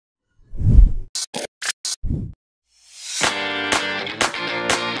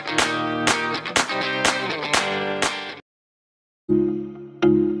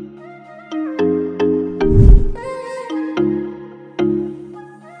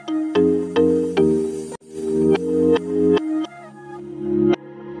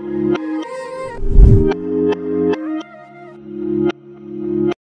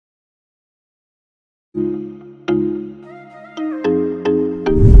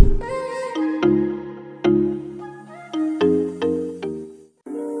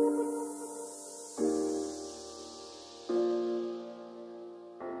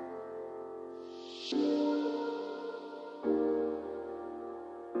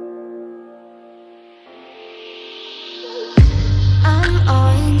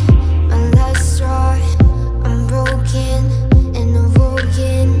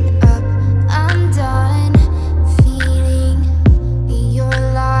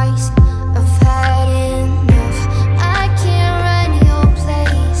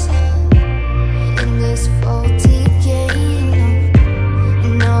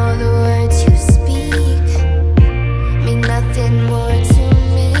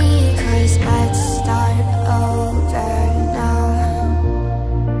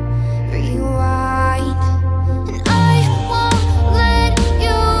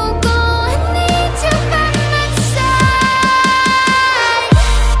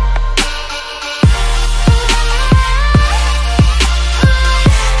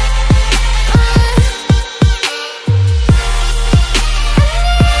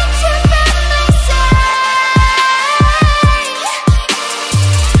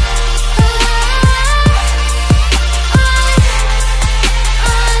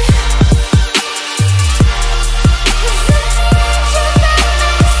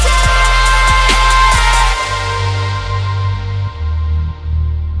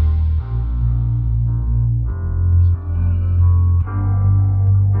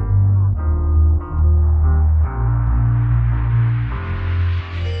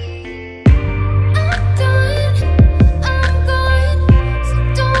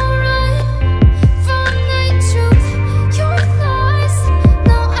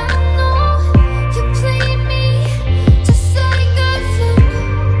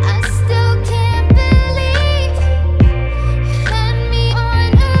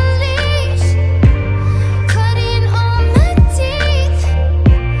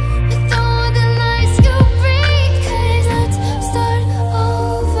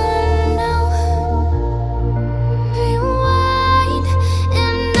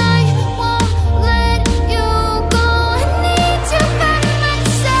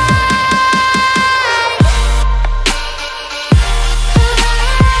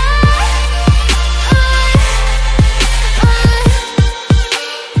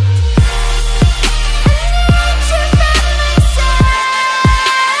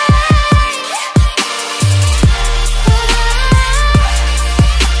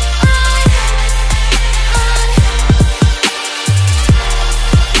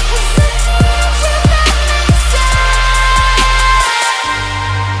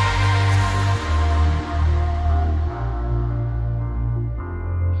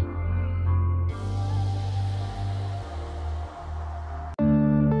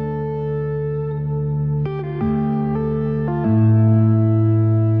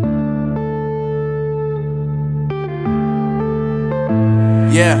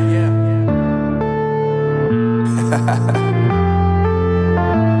Yeah.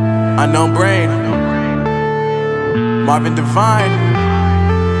 Unknown Brain, Marvin Divine.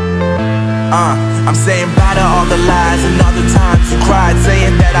 I'm saying bye to all the lies and all the times you cried,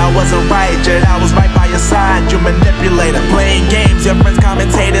 saying that I wasn't right, yet I was right by your side. You manipulator, playing games, your friends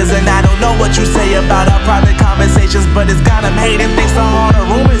commentators, and I don't know what you say about our private conversations, but it's got them hating. Thanks to all the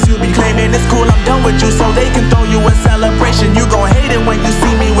rumors you be claiming. It's cool, I'm done with you, so they can throw you a celebration. You gon' hate it when you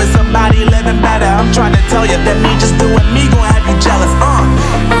see me with somebody living better. I'm trying to tell you that me just doing me gon' have you jealous.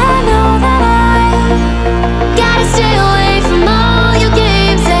 I know that I gotta stay away from all your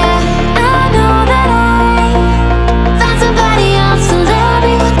games, yeah. I know that I found somebody else to love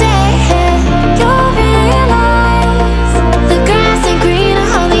me one day, yeah. You'll realize the grass ain't greener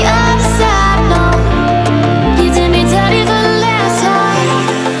on the other side, no. You did me dirty for the last time,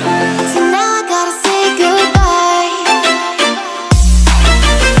 so now I gotta say goodbye.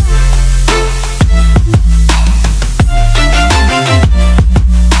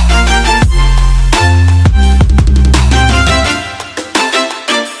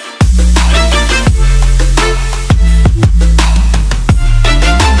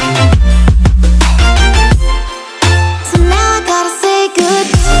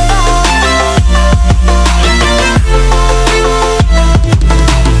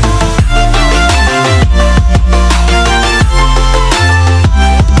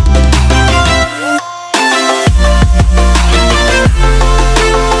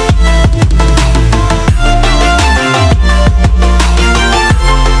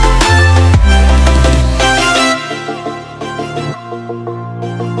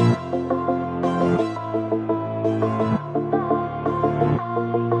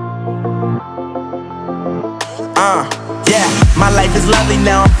 Yeah, my life is lovely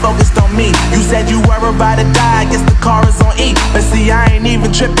now, I'm focused on me. You said you were about to die, I guess the car is on E. But see, I ain't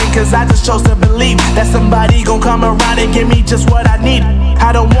even tripping, cause I just chose to believe that somebody gon' come around and give me just what I need.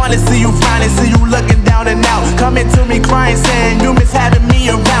 I don't wanna see you frowning, see you looking down and out, coming to me crying, saying you miss having me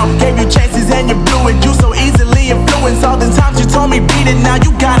around. Gave you chances and you blew it, you so easily influenced. All the times you told me beat it, now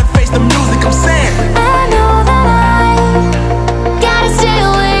you gotta face the music. I'm saying I know that I gotta stay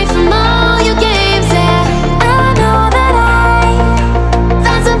away from all your games, yeah. I know that I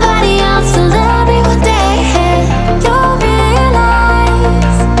found somebody else to love me one day, yeah. You'll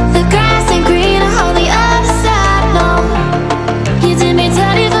realize the grass ain't greener on the other side, no. You did me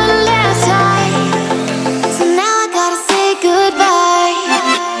dirty for the last time, so now I gotta say goodbye.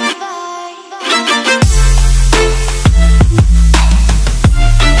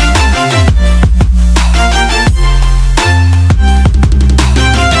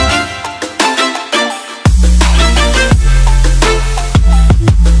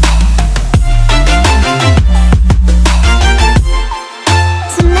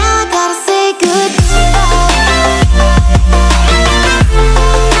 So now I gotta say goodbye.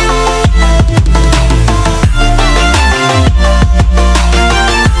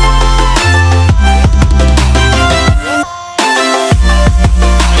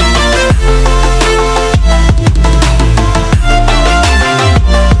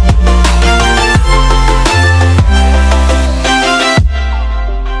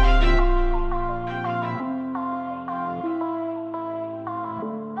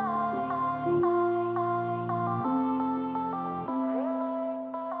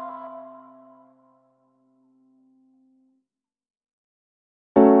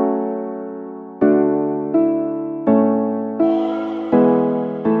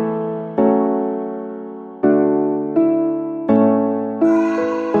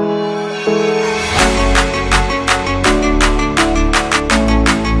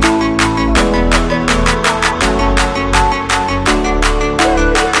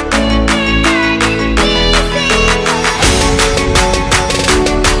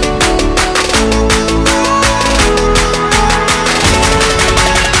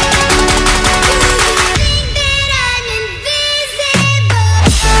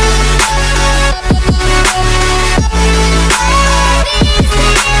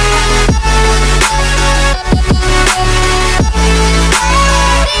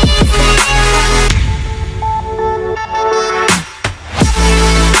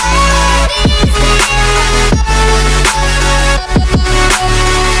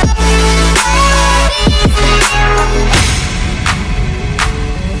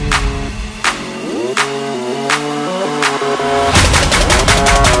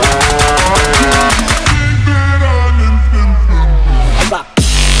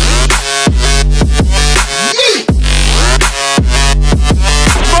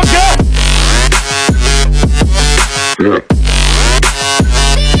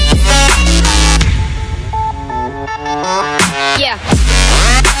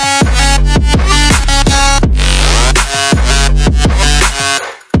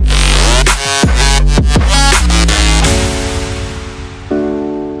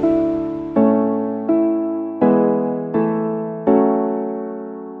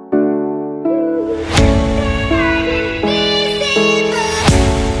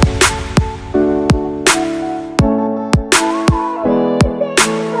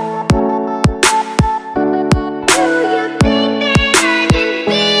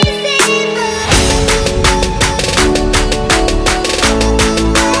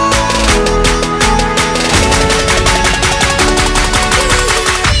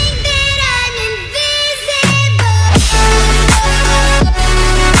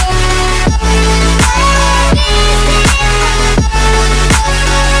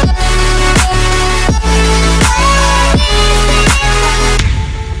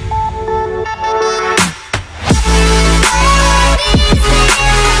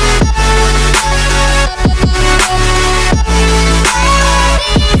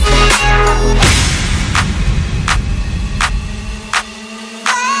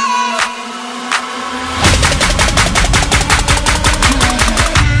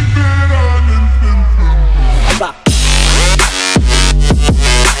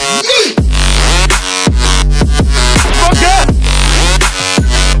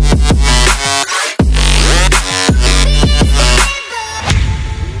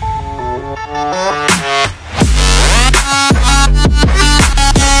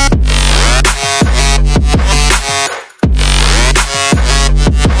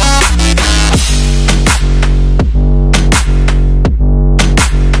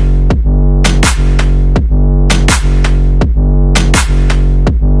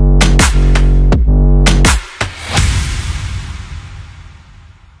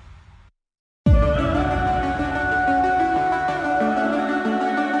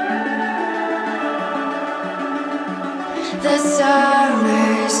 The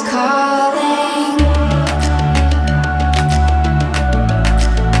summer's calling.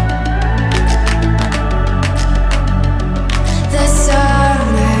 The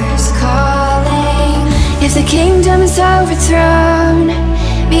summer's calling. If the kingdom is overthrown,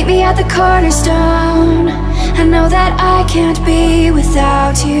 meet me at the cornerstone. I know that I can't be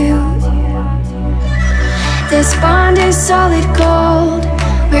without you. This bond is solid gold.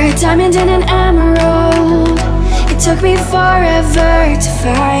 We're a diamond and an emerald. It took me forever to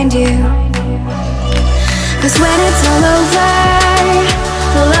find you. 'Cause when it's all over,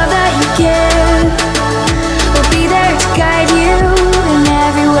 the love that you give will be there to guide you.